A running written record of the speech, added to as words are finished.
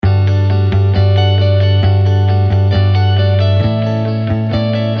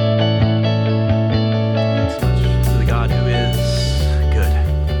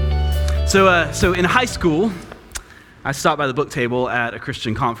So in high school, I stopped by the book table at a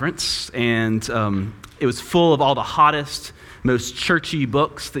Christian conference, and it was full of all the hottest, most churchy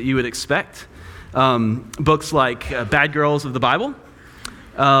books that you would expect. Books like Bad Girls of the Bible,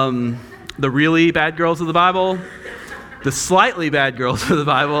 The Really Bad Girls of the Bible, The Slightly Bad Girls of the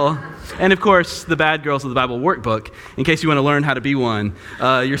Bible, and of course, the Bad Girls of the Bible workbook, in case you want to learn how to be one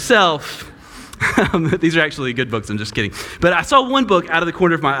yourself. These are actually good books, I'm just kidding. But I saw one book out of the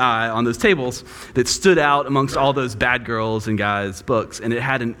corner of my eye on those tables that stood out amongst all those bad girls and guys books, and it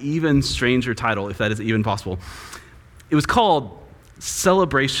had an even stranger title, if that is even possible. It was called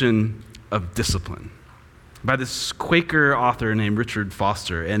Celebration of Discipline by this Quaker author named Richard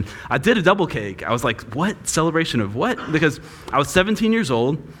Foster. And I did a double take. I was like, what? Celebration of what? Because I was 17 years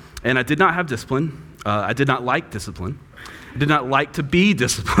old, and I did not have discipline. I did not like discipline. I did not like to be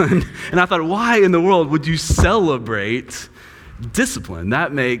disciplined. And I thought, why in the world would you celebrate discipline?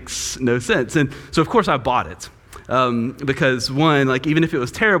 That makes no sense. And so, of course, I bought it. Because one, even if it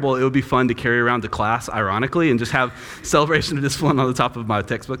was terrible, it would be fun to carry around to class, ironically, and just have celebration of discipline on the top of my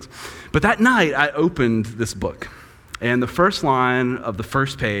textbooks. But that night, I opened this book. And the first line of the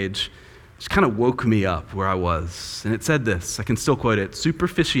first page just kind of woke me up where I was. And it said this, I can still quote it: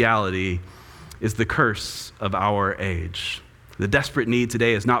 "Superficiality is the curse of our age. The desperate need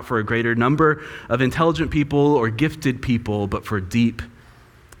today is not for a greater number of intelligent people or gifted people, but for deep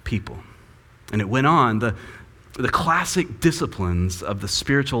people." And it went on, the classic disciplines of the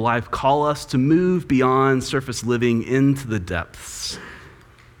spiritual life call us to move beyond surface living into the depths.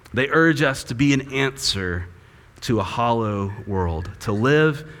 They urge us to be an answer to a hollow world, to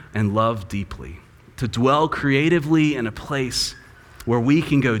live and love deeply, to dwell creatively in a place where we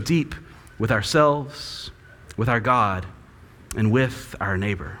can go deep with ourselves, with our God, and with our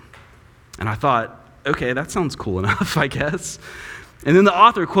neighbor. And I thought, okay, that sounds cool enough, I guess. And then the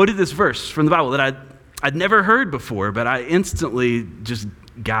author quoted this verse from the Bible that I'd never heard before, but I instantly just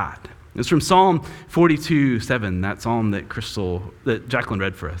got. It's from Psalm 42:7, that psalm that Jacqueline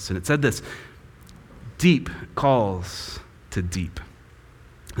read for us. And it said this: "Deep calls to deep."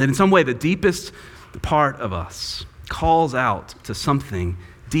 That in some way, the deepest part of us calls out to something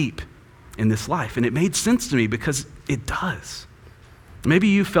deep in this life. And it made sense to me because it does. Maybe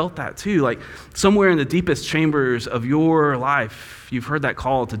you felt that too, like somewhere in the deepest chambers of your life, you've heard that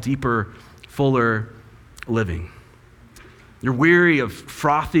call to deeper, fuller living. You're weary of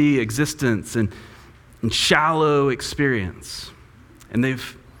frothy existence and shallow experience. And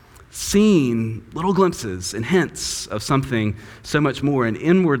they've seen little glimpses and hints of something so much more. And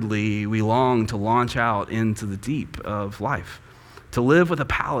inwardly, we long to launch out into the deep of life, to live with a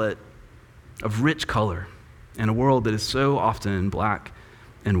palette of rich color in a world that is so often black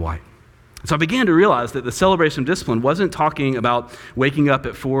and white. So I began to realize that the celebration of discipline wasn't talking about waking up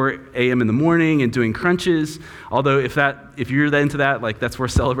at 4 a.m. in the morning and doing crunches, although if you're into that, that's worth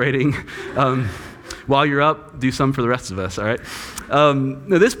celebrating. While you're up, do some for the rest of us, all right?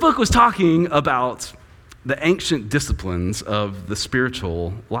 No, this book was talking about the ancient disciplines of the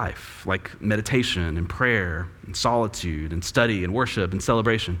spiritual life, like meditation and prayer and solitude and study and worship and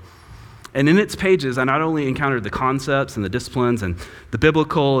celebration. And in its pages, I not only encountered the concepts and the disciplines and the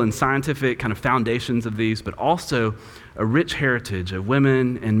biblical and scientific kind of foundations of these, but also a rich heritage of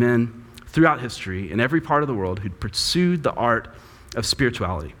women and men throughout history in every part of the world who'd pursued the art of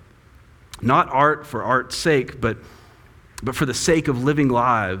spirituality. Not art for art's sake, but for the sake of living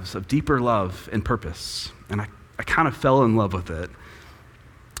lives of deeper love and purpose. And I kind of fell in love with it.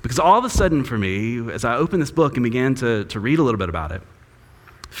 Because all of a sudden for me, as I opened this book and began to read a little bit about it,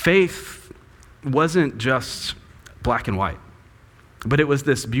 faith wasn't just black and white, but it was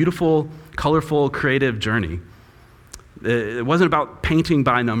this beautiful, colorful, creative journey. It wasn't about painting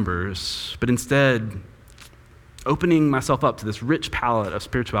by numbers, but instead opening myself up to this rich palette of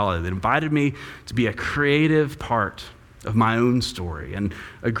spirituality that invited me to be a creative part of my own story and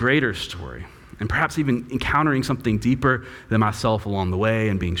a greater story, and perhaps even encountering something deeper than myself along the way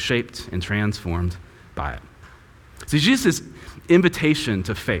and being shaped and transformed by it. So Jesus' invitation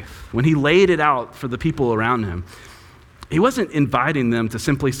to faith, when he laid it out for the people around him, he wasn't inviting them to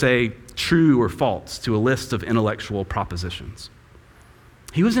simply say true or false to a list of intellectual propositions.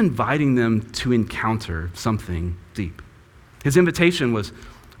 He was inviting them to encounter something deep. His invitation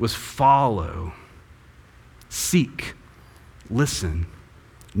was follow, seek, listen,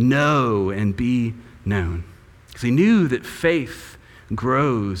 know, and be known. Because he knew that faith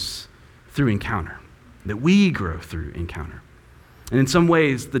grows through encounter, that we grow through encounter. And in some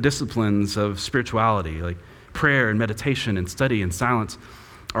ways, the disciplines of spirituality, like prayer and meditation and study and silence,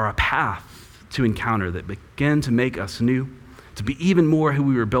 are a path to encounter that begin to make us new, to be even more who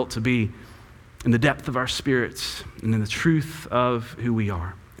we were built to be in the depth of our spirits and in the truth of who we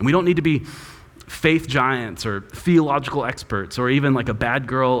are. And we don't need to be faith giants or theological experts or even like a bad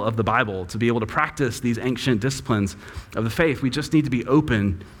girl of the Bible to be able to practice these ancient disciplines of the faith. We just need to be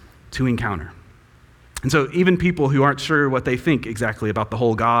open to encounter. And so even people who aren't sure what they think exactly about the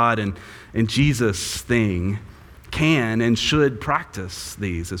whole God and Jesus thing can and should practice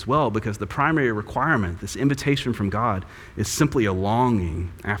these as well, because the primary requirement, this invitation from God, is simply a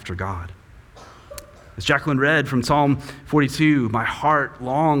longing after God. As Jacqueline read from Psalm 42, my heart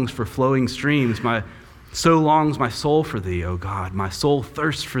longs for flowing streams. So longs my soul for thee, O God. My soul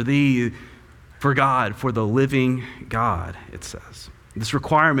thirsts for thee, for God, for the living God, it says. This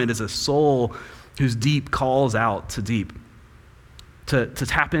requirement is a soul whose deep calls out to deep, to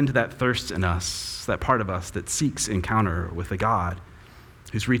tap into that thirst in us, that part of us that seeks encounter with a God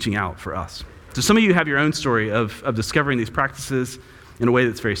who's reaching out for us. So some of you have your own story of discovering these practices in a way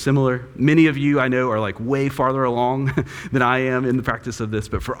that's very similar. Many of you I know are like way farther along than I am in the practice of this,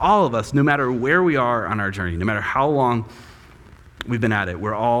 but for all of us, no matter where we are on our journey, no matter how long we've been at it,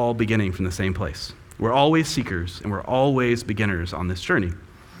 we're all beginning from the same place. We're always seekers and we're always beginners on this journey.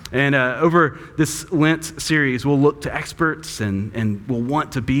 And over this Lent series, we'll look to experts and we'll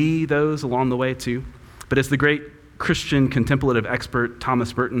want to be those along the way too. But as the great Christian contemplative expert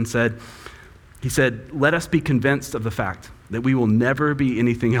Thomas Merton said, he said, let us be convinced of the fact that we will never be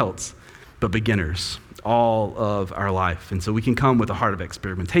anything else but beginners all of our life. And so we can come with a heart of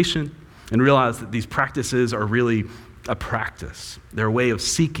experimentation and realize that these practices are really a practice. They're a way of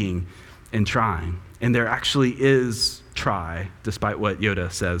seeking and trying. And there actually is try, despite what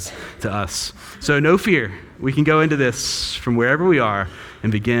Yoda says to us. So no fear. We can go into this from wherever we are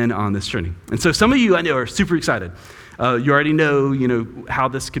and begin on this journey. And so some of you I know are super excited. You already know, how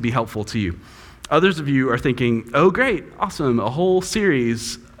this could be helpful to you. Others of you are thinking, oh, great, awesome, a whole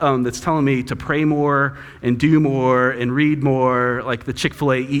series that's telling me to pray more and do more and read more, like the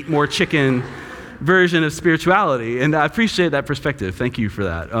Chick-fil-A eat more chicken version of spirituality. And I appreciate that perspective. Thank you for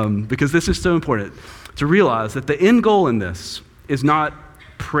that, because this is so important to realize that the end goal in this is not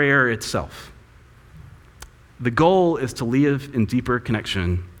prayer itself. The goal is to live in deeper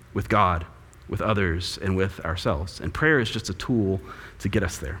connection with God, with others, and with ourselves. And prayer is just a tool to get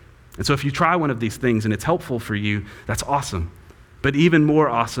us there. And so if you try one of these things and it's helpful for you, that's awesome. But even more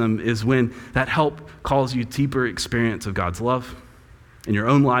awesome is when that help calls you deeper experience of God's love in your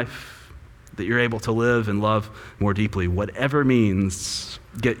own life, that you're able to live and love more deeply, whatever means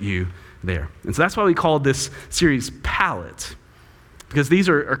get you there. And so that's why we called this series Palette, because these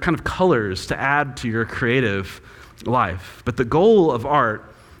are kind of colors to add to your creative life. But the goal of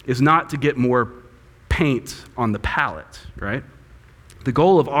art is not to get more paint on the palette, right? The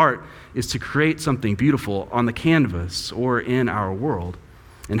goal of art is to create something beautiful on the canvas or in our world.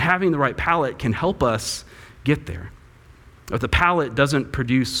 And having the right palette can help us get there. But the palette doesn't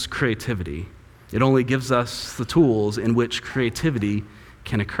produce creativity. It only gives us the tools in which creativity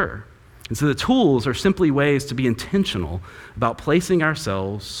can occur. And so the tools are simply ways to be intentional about placing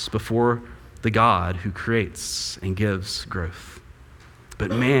ourselves before the God who creates and gives growth. But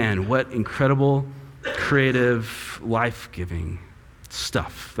man, what incredible, creative, life-giving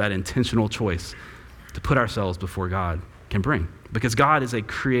stuff that intentional choice to put ourselves before God can bring. Because God is a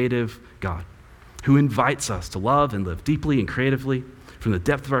creative God who invites us to love and live deeply and creatively from the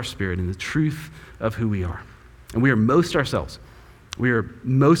depth of our spirit and the truth of who we are. And we are most ourselves. We are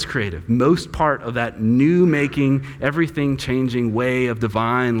most creative, most part of that new making, everything changing way of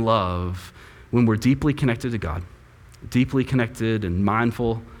divine love when we're deeply connected to God, deeply connected and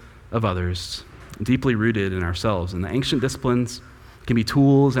mindful of others, deeply rooted in ourselves. And the ancient disciplines can be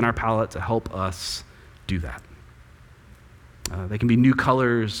tools in our palette to help us do that. They can be new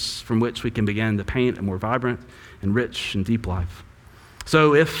colors from which we can begin to paint a more vibrant and rich and deep life.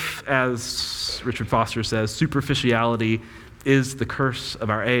 So if, as Richard Foster says, superficiality is the curse of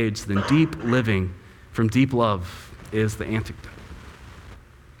our age, then deep living from deep love is the antidote.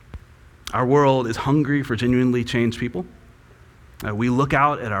 Our world is hungry for genuinely changed people. We look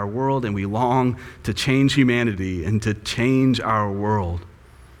out at our world and we long to change humanity and to change our world.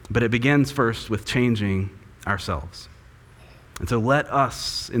 But it begins first with changing ourselves. And so let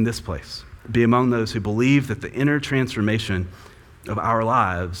us in this place be among those who believe that the inner transformation of our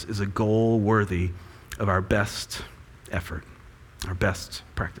lives is a goal worthy of our best effort, our best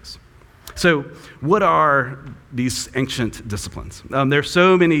practice. So what are these ancient disciplines? There's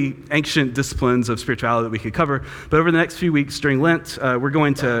so many ancient disciplines of spirituality that we could cover, but over the next few weeks during Lent, we're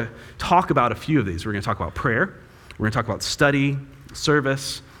going to talk about a few of these. We're going to talk about prayer, we're going to talk about study,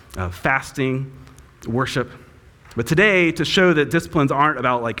 service, fasting, worship, But today, to show that disciplines aren't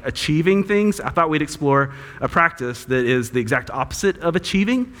about like achieving things, I thought we'd explore a practice that is the exact opposite of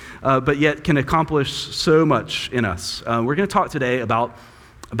achieving, but yet can accomplish so much in us. We're going to talk today about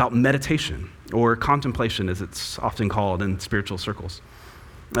meditation, or contemplation as it's often called in spiritual circles.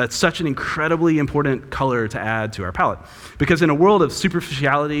 It's such an incredibly important color to add to our palette, because in a world of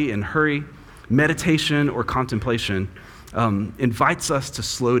superficiality and hurry, meditation or contemplation invites us to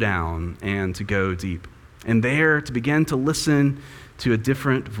slow down and to go deep, and there to begin to listen to a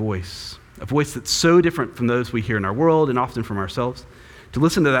different voice, a voice that's so different from those we hear in our world and often from ourselves, to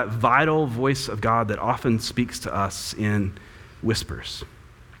listen to that vital voice of God that often speaks to us in whispers.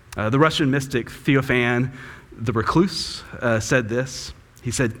 The Russian mystic Theophan the Recluse said this. He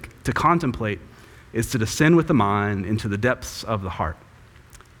said, "To contemplate is to descend with the mind into the depths of the heart,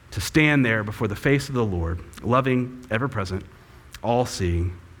 to stand there before the face of the Lord, loving, ever-present,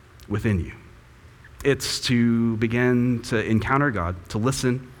 all-seeing within you." It's to begin to encounter God, to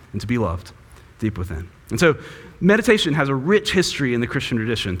listen, and to be loved deep within. And so meditation has a rich history in the Christian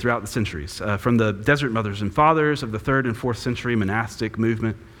tradition throughout the centuries, from the desert mothers and fathers of the 3rd and 4th century monastic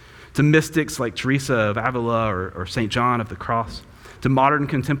movement, to mystics like Teresa of Avila or St. John of the Cross, to modern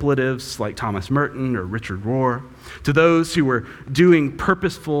contemplatives like Thomas Merton or Richard Rohr, to those who were doing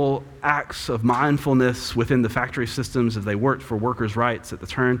purposeful acts of mindfulness within the factory systems as they worked for workers' rights at the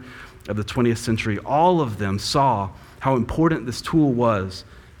turn of the 20th century. All of them saw how important this tool was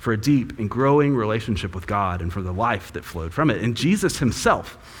for a deep and growing relationship with God and for the life that flowed from it. And Jesus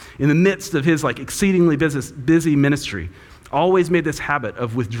himself, in the midst of his exceedingly busy ministry, always made this habit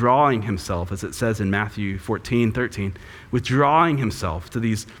of withdrawing himself, as it says in Matthew 14:13, withdrawing himself to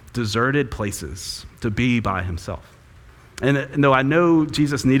these deserted places to be by himself. And though I know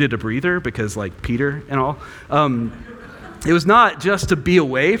Jesus needed a breather because Peter and all, it was not just to be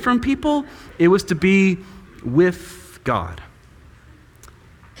away from people, it was to be with God.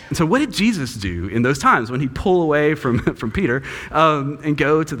 And so what did Jesus do in those times when he'd pull away from Peter and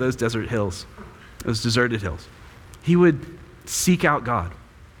go to those desert hills, those deserted hills? He would seek out God.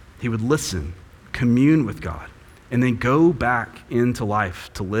 He would listen, commune with God, and then go back into life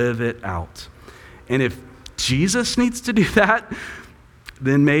to live it out. And if Jesus needs to do that,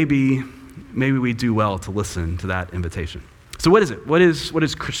 then maybe we do well to listen to that invitation. So what is it? What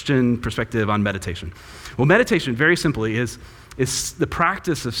is Christian perspective on meditation? Well, meditation, very simply, is the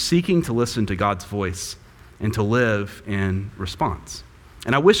practice of seeking to listen to God's voice and to live in response.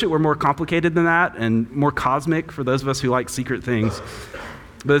 And I wish it were more complicated than that and more cosmic for those of us who like secret things.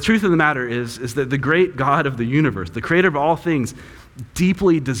 But the truth of the matter is that the great God of the universe, the creator of all things,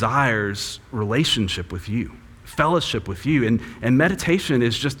 deeply desires relationship with you, fellowship with you. And meditation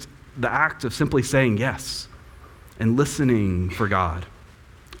is just the act of simply saying yes and listening for God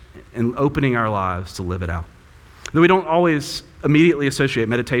and opening our lives to live it out. Though we don't always immediately associate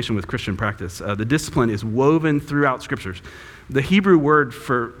meditation with Christian practice, the discipline is woven throughout scriptures. The Hebrew words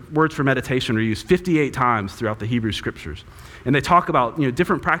for meditation are used 58 times throughout the Hebrew scriptures. And they talk about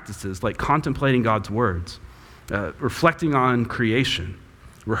different practices like contemplating God's words, reflecting on creation,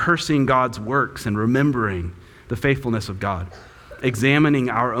 rehearsing God's works and remembering the faithfulness of God, examining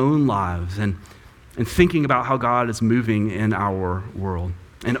our own lives and thinking about how God is moving in our world.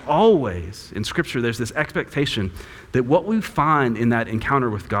 And always in Scripture, there's this expectation that what we find in that encounter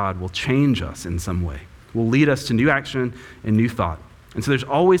with God will change us in some way, will lead us to new action and new thought. And so there's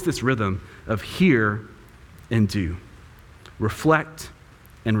always this rhythm of hear and do, reflect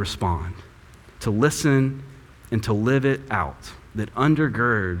and respond, to listen and to live it out that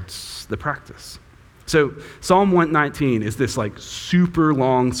undergirds the practice. So Psalm 119 is this super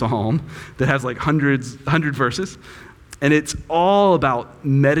long psalm that has 100 verses. And it's all about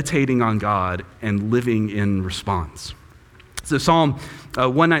meditating on God and living in response. So Psalm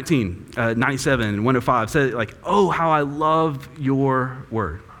 119, 97, and 105 says "Oh, how I love your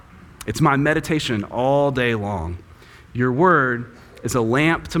word. It's my meditation all day long. Your word is a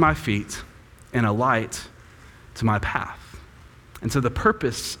lamp to my feet and a light to my path." And so the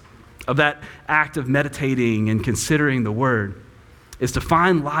purpose of that act of meditating and considering the word is to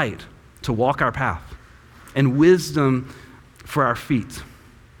find light to walk our path and wisdom for our feet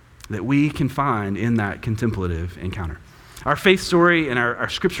that we can find in that contemplative encounter. Our faith story and our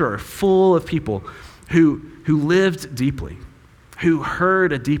scripture are full of people who lived deeply, who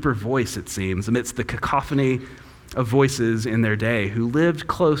heard a deeper voice, it seems, amidst the cacophony of voices in their day, who lived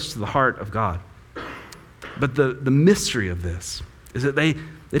close to the heart of God. But the mystery of this is that they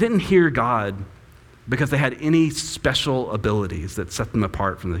didn't hear God because they had any special abilities that set them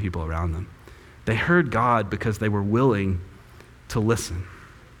apart from the people around them. They heard God because they were willing to listen.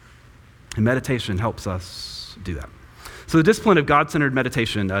 And meditation helps us us do that. So the discipline of God-centered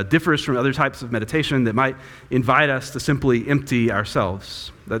meditation differs from other types of meditation that might invite us to simply empty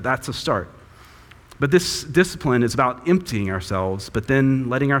ourselves. That's a start. But this discipline is about emptying ourselves, but then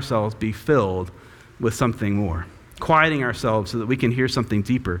letting ourselves be filled with something more. Quieting ourselves so that we can hear something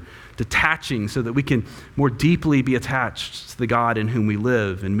deeper. Detaching so that we can more deeply be attached to the God in whom we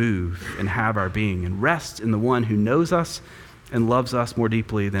live and move and have our being. And rest in the one who knows us and loves us more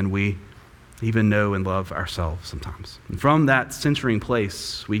deeply than we even know and love ourselves sometimes. And from that centering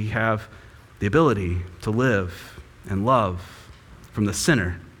place, we have the ability to live and love from the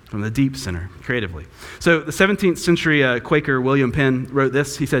center, from the deep center, creatively. So the 17th century Quaker William Penn wrote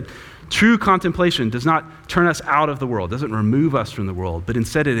this. He said, "True contemplation does not turn us out of the world, doesn't remove us from the world, but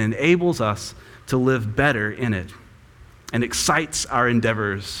instead it enables us to live better in it and excites our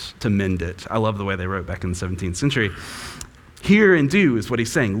endeavors to mend it." I love the way they wrote back in the 17th century. Hear and do is what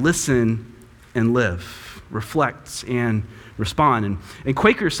he's saying. Listen and live, reflect and respond. And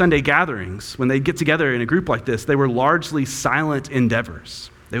Quaker Sunday gatherings, when they get together in a group like this, they were largely silent endeavors.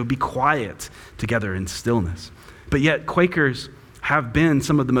 They would be quiet together in stillness. But yet Quakers have been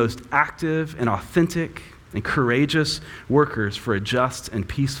some of the most active and authentic and courageous workers for a just and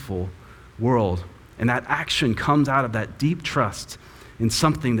peaceful world. And that action comes out of that deep trust in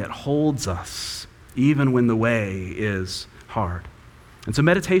something that holds us, even when the way is hard. And so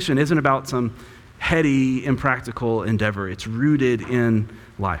meditation isn't about some heady, impractical endeavor. It's rooted in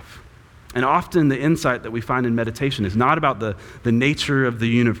life. And often the insight that we find in meditation is not about the nature of the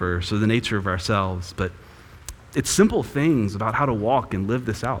universe or the nature of ourselves, but it's simple things about how to walk and live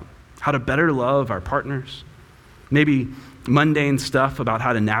this out, how to better love our partners, maybe mundane stuff about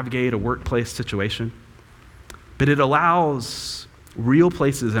how to navigate a workplace situation. But it allows real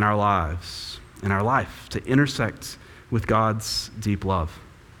places in our lives, in our life, to intersect with God's deep love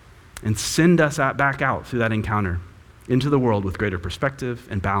and send us back out through that encounter into the world with greater perspective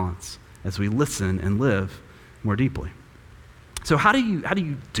and balance as we listen and live more deeply. So how do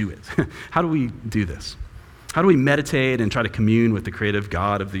you do it? How do we do this? How do we meditate and try to commune with the creative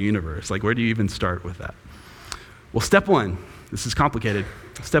God of the universe? Like, where do you even start with that? Well, step one, this is complicated.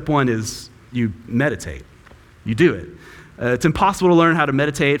 Step one is you meditate. You do it. It's impossible to learn how to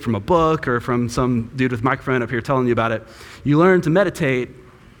meditate from a book or from some dude with a microphone up here telling you about it. You learn to meditate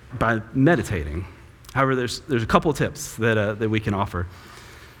by meditating. However, there's a couple of tips that we can offer.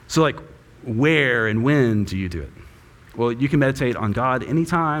 So like, where and when do you do it? Well, you can meditate on God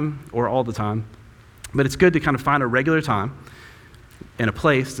anytime or all the time, but it's good to kind of find a regular time and a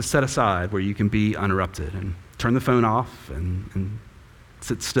place to set aside where you can be uninterrupted and turn the phone off and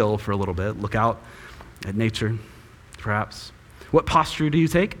sit still for a little bit, look out at nature, perhaps. What posture do you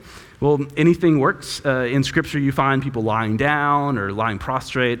take? Well, anything works. In Scripture, you find people lying down or lying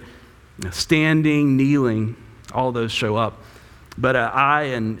prostrate, standing, kneeling, all those show up. But I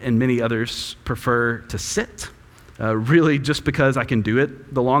and many others prefer to sit, really just because I can do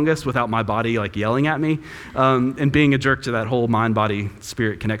it the longest without my body like yelling at me and being a jerk to that whole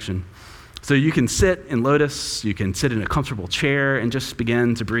mind-body-spirit connection. So you can sit in lotus, you can sit in a comfortable chair and just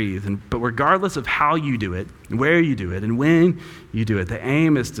begin to breathe. But regardless of how you do it, where you do it, and when you do it, the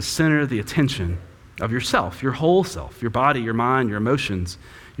aim is to center the attention of yourself, your whole self, your body, your mind, your emotions,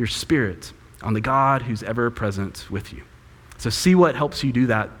 your spirit, on the God who's ever present with you. So see what helps you do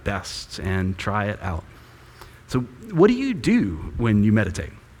that best and try it out. So what do you do when you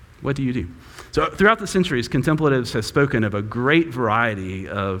meditate? What do you do? So throughout the centuries, contemplatives have spoken of a great variety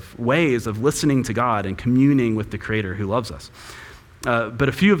of ways of listening to God and communing with the Creator who loves us. But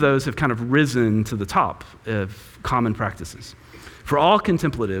a few of those have kind of risen to the top of common practices. For all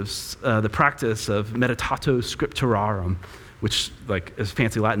contemplatives, the practice of meditato scripturarum, which is a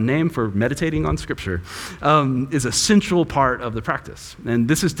fancy Latin name for meditating on Scripture, is a central part of the practice. And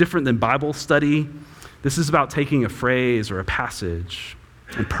this is different than Bible study. This is about taking a phrase or a passage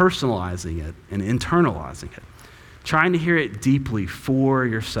and personalizing it and internalizing it, trying to hear it deeply for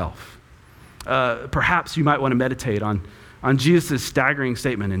yourself. Perhaps you might want to meditate on Jesus' staggering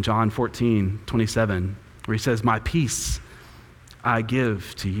statement in John 14:27, where he says, "My peace I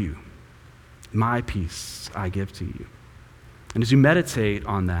give to you. My peace I give to you." And as you meditate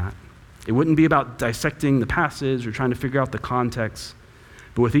on that, it wouldn't be about dissecting the passage or trying to figure out the context,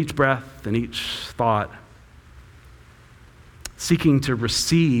 but with each breath and each thought, seeking to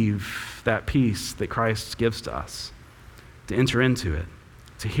receive that peace that Christ gives to us, to enter into it,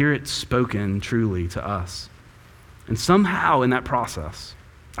 to hear it spoken truly to us. And somehow in that process,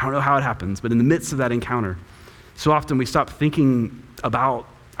 I don't know how it happens, but in the midst of that encounter, so often we stop thinking about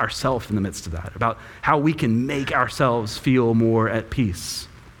ourselves in the midst of that, about how we can make ourselves feel more at peace.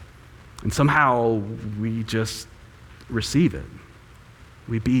 And somehow we just receive it.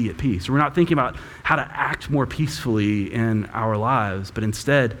 We be at peace. We're not thinking about how to act more peacefully in our lives, but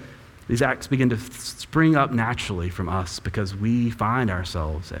instead, these acts begin to spring up naturally from us because we find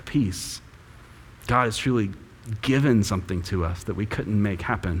ourselves at peace. God has truly given something to us that we couldn't make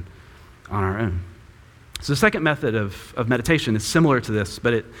happen on our own. So the second method of meditation is similar to this,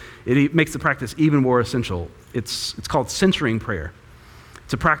 but it makes the practice even more essential. It's called centering prayer.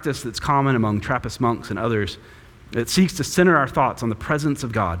 It's a practice that's common among Trappist monks and others. It seeks to center our thoughts on the presence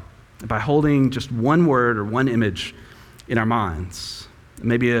of God by holding just one word or one image in our minds.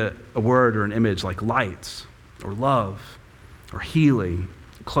 Maybe a word or an image like light or love or healing,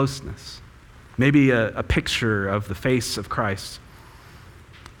 closeness. Maybe a picture of the face of Christ.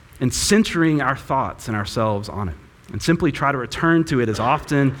 And centering our thoughts and ourselves on it. And simply try to return to it as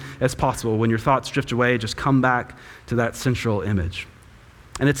often as possible. When your thoughts drift away, just come back to that central image.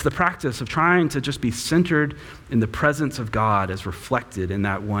 And it's the practice of trying to just be centered in the presence of God as reflected in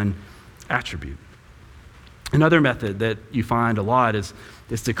that one attribute. Another method that you find a lot is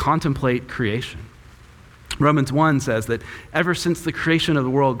to contemplate creation. Romans 1 says that ever since the creation of the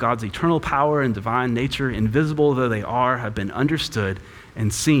world, God's eternal power and divine nature, invisible though they are, have been understood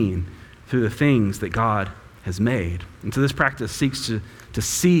and seen through the things that God has made. And so this practice seeks to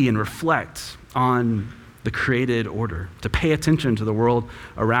see and reflect on the created order, to pay attention to the world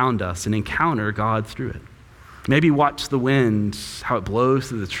around us and encounter God through it. Maybe watch the wind, how it blows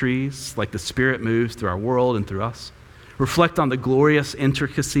through the trees, like the Spirit moves through our world and through us. Reflect on the glorious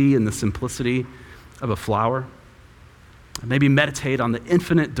intricacy and the simplicity of a flower. Maybe meditate on the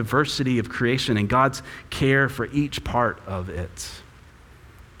infinite diversity of creation and God's care for each part of it.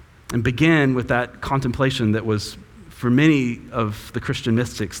 And begin with that contemplation that was, for many of the Christian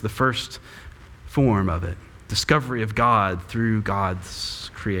mystics, the first form of it, discovery of God through God's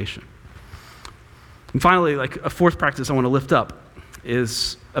creation. And finally, like a fourth practice I want to lift up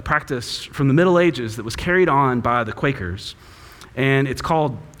is a practice from the Middle Ages that was carried on by the Quakers, and it's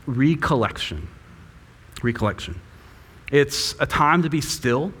called recollection. Recollection. It's a time to be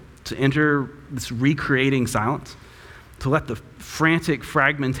still, to enter this recreating silence, to let the frantic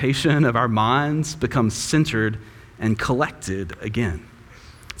fragmentation of our minds become centered and collected again.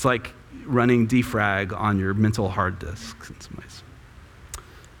 It's like running defrag on your mental hard disk in some ways.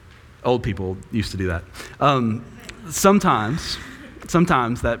 Old people used to do that. Sometimes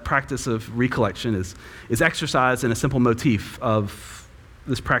that practice of recollection is exercised in a simple motif of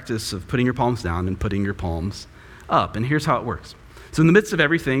this practice of putting your palms down and putting your palms up. And here's how it works. So in the midst of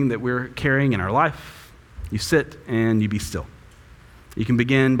everything that we're carrying in our life, you sit and you be still. You can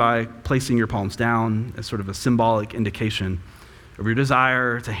begin by placing your palms down as sort of a symbolic indication of your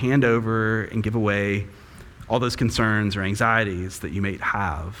desire to hand over and give away all those concerns or anxieties that you may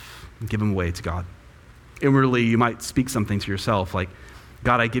have, and give them away to God. Inwardly, you might speak something to yourself like,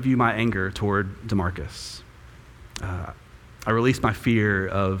 God, I give you my anger toward DeMarcus. I release my fear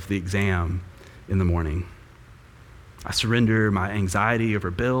of the exam in the morning. I surrender my anxiety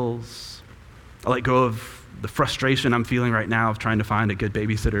over bills. I let go of the frustration I'm feeling right now of trying to find a good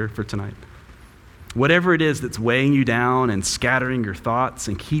babysitter for tonight. Whatever it is that's weighing you down and scattering your thoughts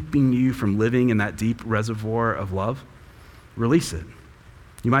and keeping you from living in that deep reservoir of love, release it.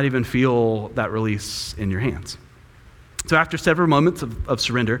 You might even feel that release in your hands. So after several moments of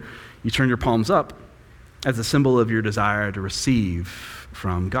surrender, you turn your palms up as a symbol of your desire to receive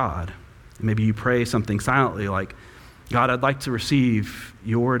from God. Maybe you pray something silently like, God, I'd like to receive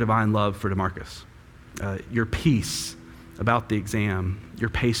your divine love for DeMarcus, your peace about the exam, your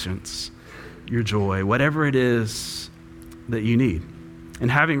patience, your joy, whatever it is that you need. And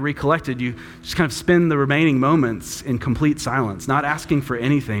having recollected, you just kind of spend the remaining moments in complete silence, not asking for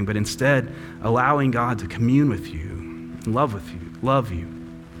anything, but instead allowing God to commune with you, love you.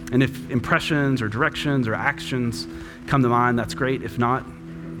 And if impressions or directions or actions come to mind, that's great. If not,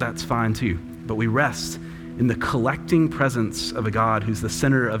 that's fine too. But we rest in the collecting presence of a God who's the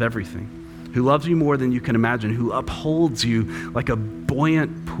center of everything, who loves you more than you can imagine, who upholds you like a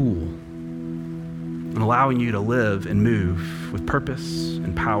buoyant pool, and allowing you to live and move with purpose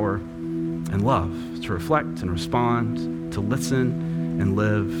and power and love, to reflect and respond, to listen and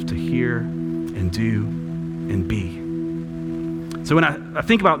live, to hear and do and be. So when I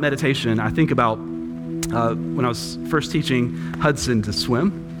think about meditation, I think about when I was first teaching Hudson to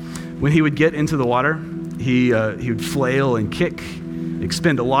swim. When he would get into the water, he would flail and kick,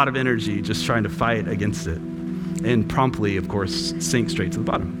 expend a lot of energy just trying to fight against it, and promptly, of course, sink straight to the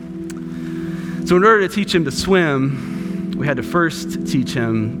bottom. So in order to teach him to swim, we had to first teach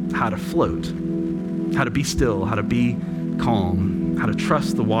him how to float, how to be still, how to be calm, how to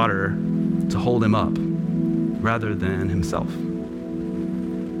trust the water to hold him up rather than himself.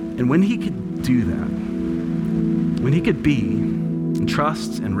 And when he could do that, when he could be and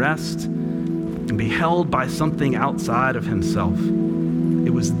trust and rest and be held by something outside of himself,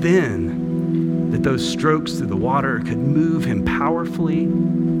 it was then that those strokes through the water could move him powerfully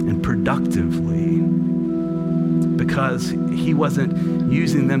and productively, because he wasn't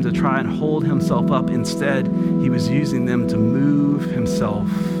using them to try and hold himself up. Instead, he was using them to move himself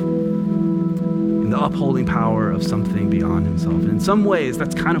in the upholding power of something beyond himself. And in some ways,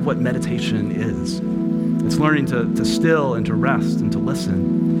 that's kind of what meditation is. It's learning to still and to rest and to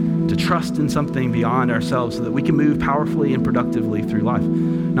listen, to trust in something beyond ourselves so that we can move powerfully and productively through life.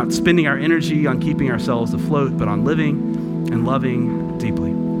 Not spending our energy on keeping ourselves afloat, but on living and loving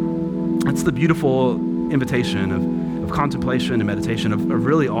deeply. That's the beautiful invitation of contemplation and meditation, of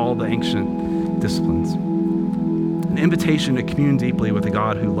really all the ancient disciplines. An invitation to commune deeply with a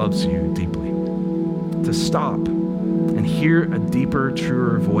God who loves you deeply. To stop and hear a deeper,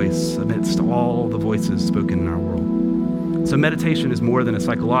 truer voice amidst all the voices spoken in our world. So meditation is more than a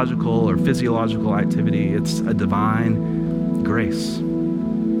psychological or physiological activity. It's a divine grace.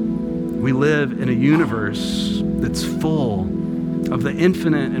 We live in a universe that's full of the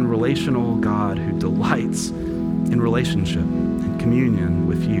infinite and relational God who delights in relationship and communion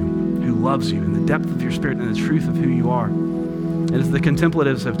with you, who loves you in the depth of your spirit and the truth of who you are. And as the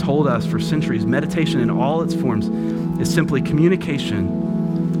contemplatives have told us for centuries, meditation in all its forms is simply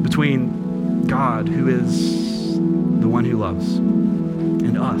communication between God, who is the one who loves,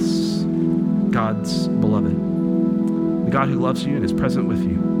 and us, God's beloved. The God who loves you and is present with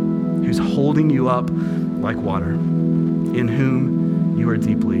you, who's holding you up like water, in whom you are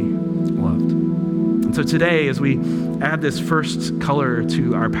deeply loved. And so today, as we add this first color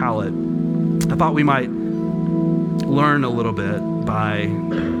to our palette, I thought we might learn a little bit by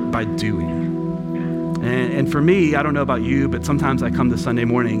doing. And for me, I don't know about you, but sometimes I come to Sunday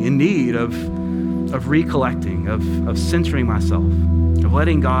morning in need of recollecting, of centering myself, of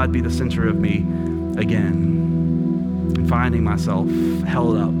letting God be the center of me again, and finding myself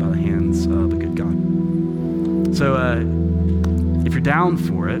held up by the hands of a good God. So if you're down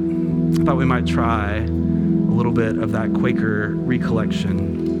for it, I thought we might try a little bit of that Quaker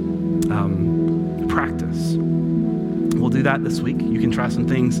recollection practice. We'll do that this week. You can try some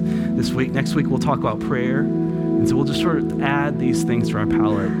things this week. Next week, we'll talk about prayer. And so we'll just sort of add these things to our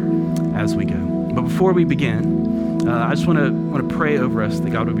palette as we go. But before we begin, I just want to pray over us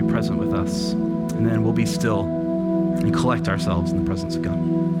that God would be present with us. And then we'll be still and collect ourselves in the presence of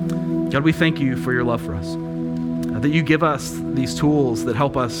God. God, we thank you for your love for us. That you give us these tools that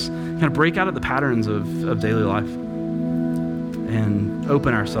help us kind of break out of the patterns of daily life and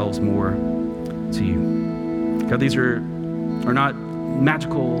open ourselves more to you. God, these are not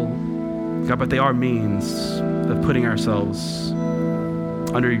magical, God, but they are means of putting ourselves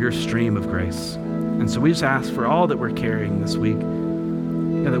under your stream of grace. And so we just ask for all that we're carrying this week,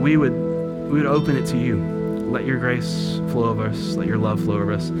 that we would open it to you. Let your grace flow over us. Let your love flow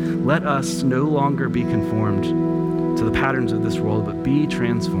over us. Let us no longer be conformed to the patterns of this world, but be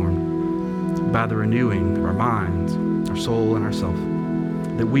transformed by the renewing of our mind, our soul, and ourself,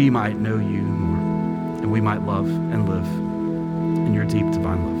 that we might know you more, and we might love and live in your deep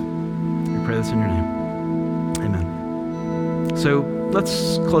divine love. We pray this in your name. Amen. So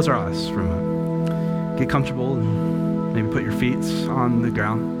let's close our eyes for a moment. Get comfortable and maybe put your feet on the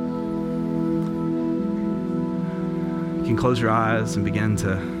ground. You can close your eyes and begin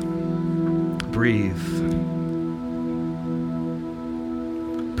to breathe.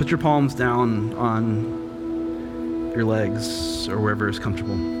 Put your palms down on your legs or wherever is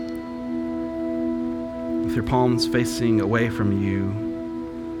comfortable. With your palms facing away from you,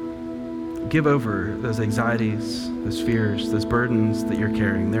 give over those anxieties, those fears, those burdens that you're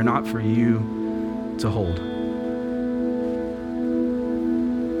carrying. They're not for you to hold.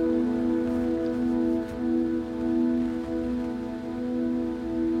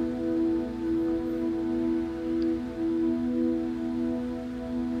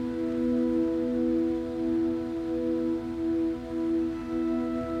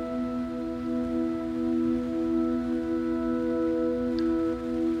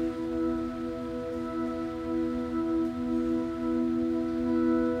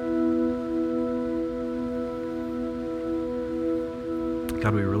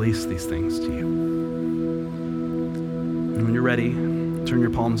 God, we release these things to you. And when you're ready, turn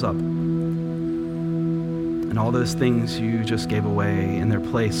your palms up. And all those things you just gave away in their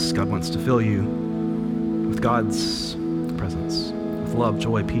place, God wants to fill you with God's presence, with love,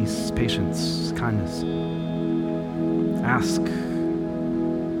 joy, peace, patience, kindness. Ask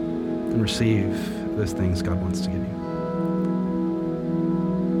and receive those things God wants to give you.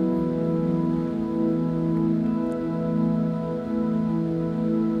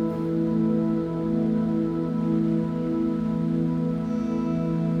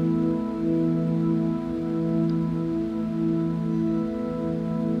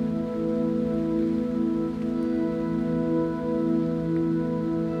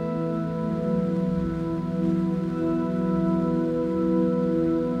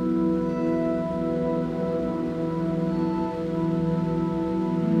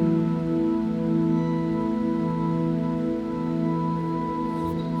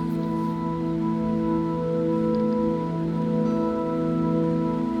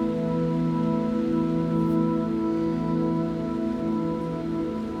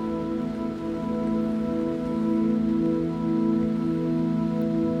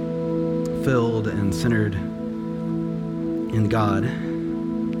 Filled and centered in God,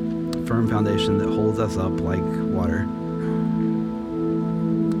 firm foundation that holds us up like water.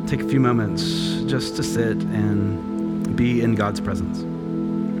 Take a few moments just to sit and be in God's presence.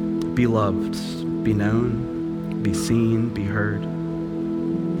 Be loved, be known, be seen, be heard.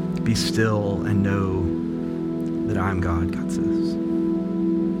 Be still and know that I am God, God says.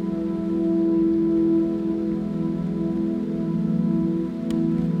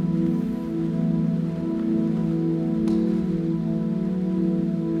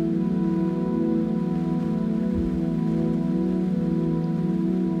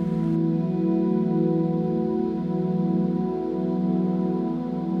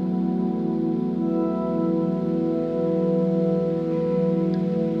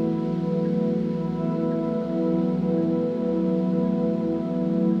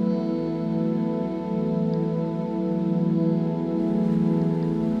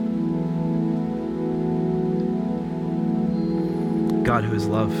 God who is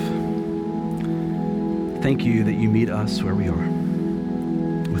love, thank you that you meet us where we are,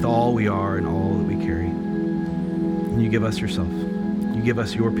 with all we are and all that we carry. And you give us yourself. You give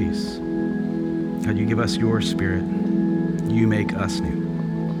us your peace. God, you give us your spirit. You make us new.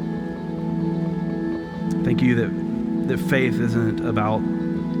 Thank you that faith isn't about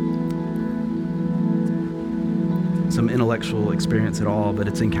some intellectual experience at all, but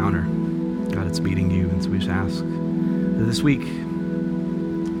it's encounter. God, it's meeting you. And so we just ask that this week,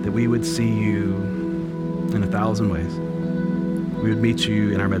 that we would see you in 1,000 ways. We would meet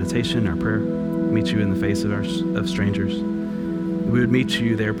you in our meditation, our prayer, meet you in the face of strangers. We would meet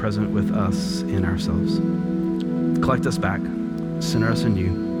you there present with us in ourselves. Collect us back, center us in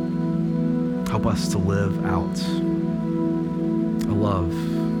you. Help us to live out a love,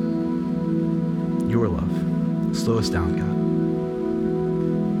 your love. Slow us down, God.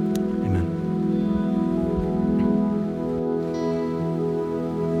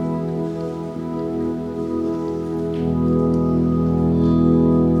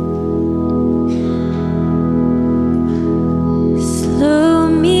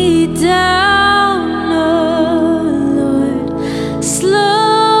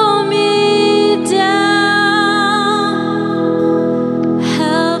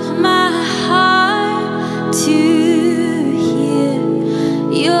 To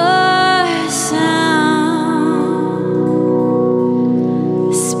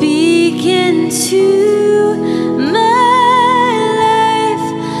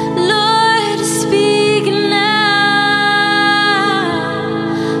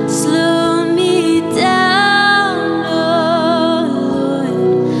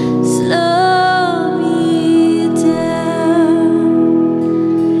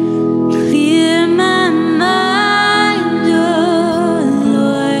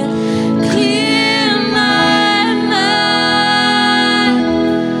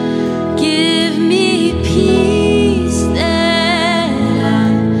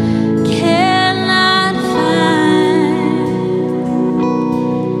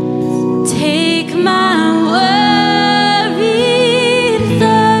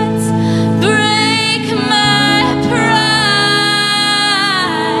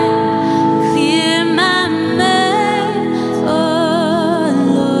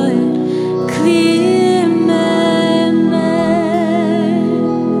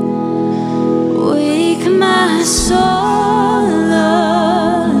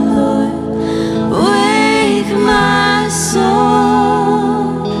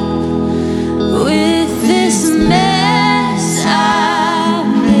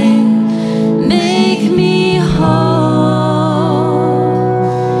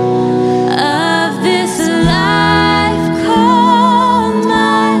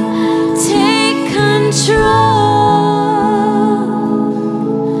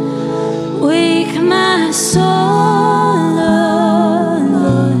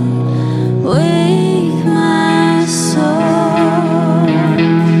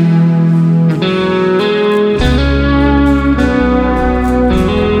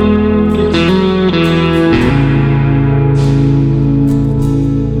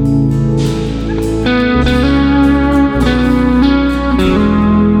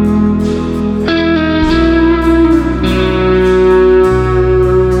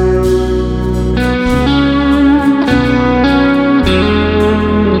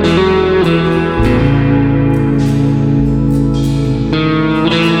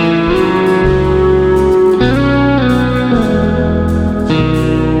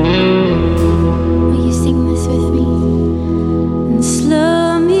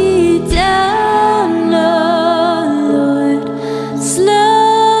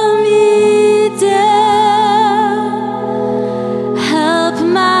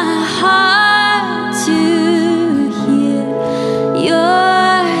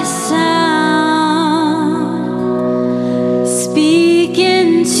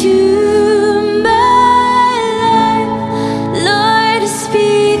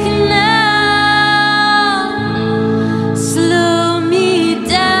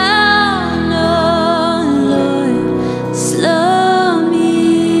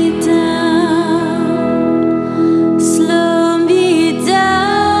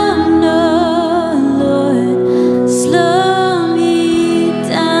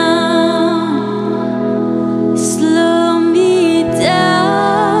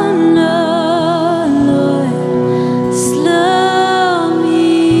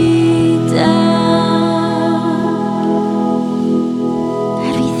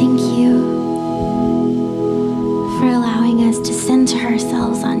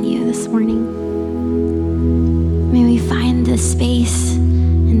on you this morning. May we find the space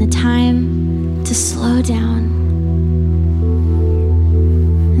and the time to slow down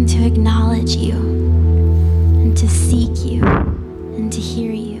and to acknowledge you and to seek you and to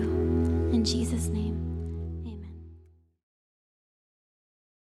hear you. In Jesus' name.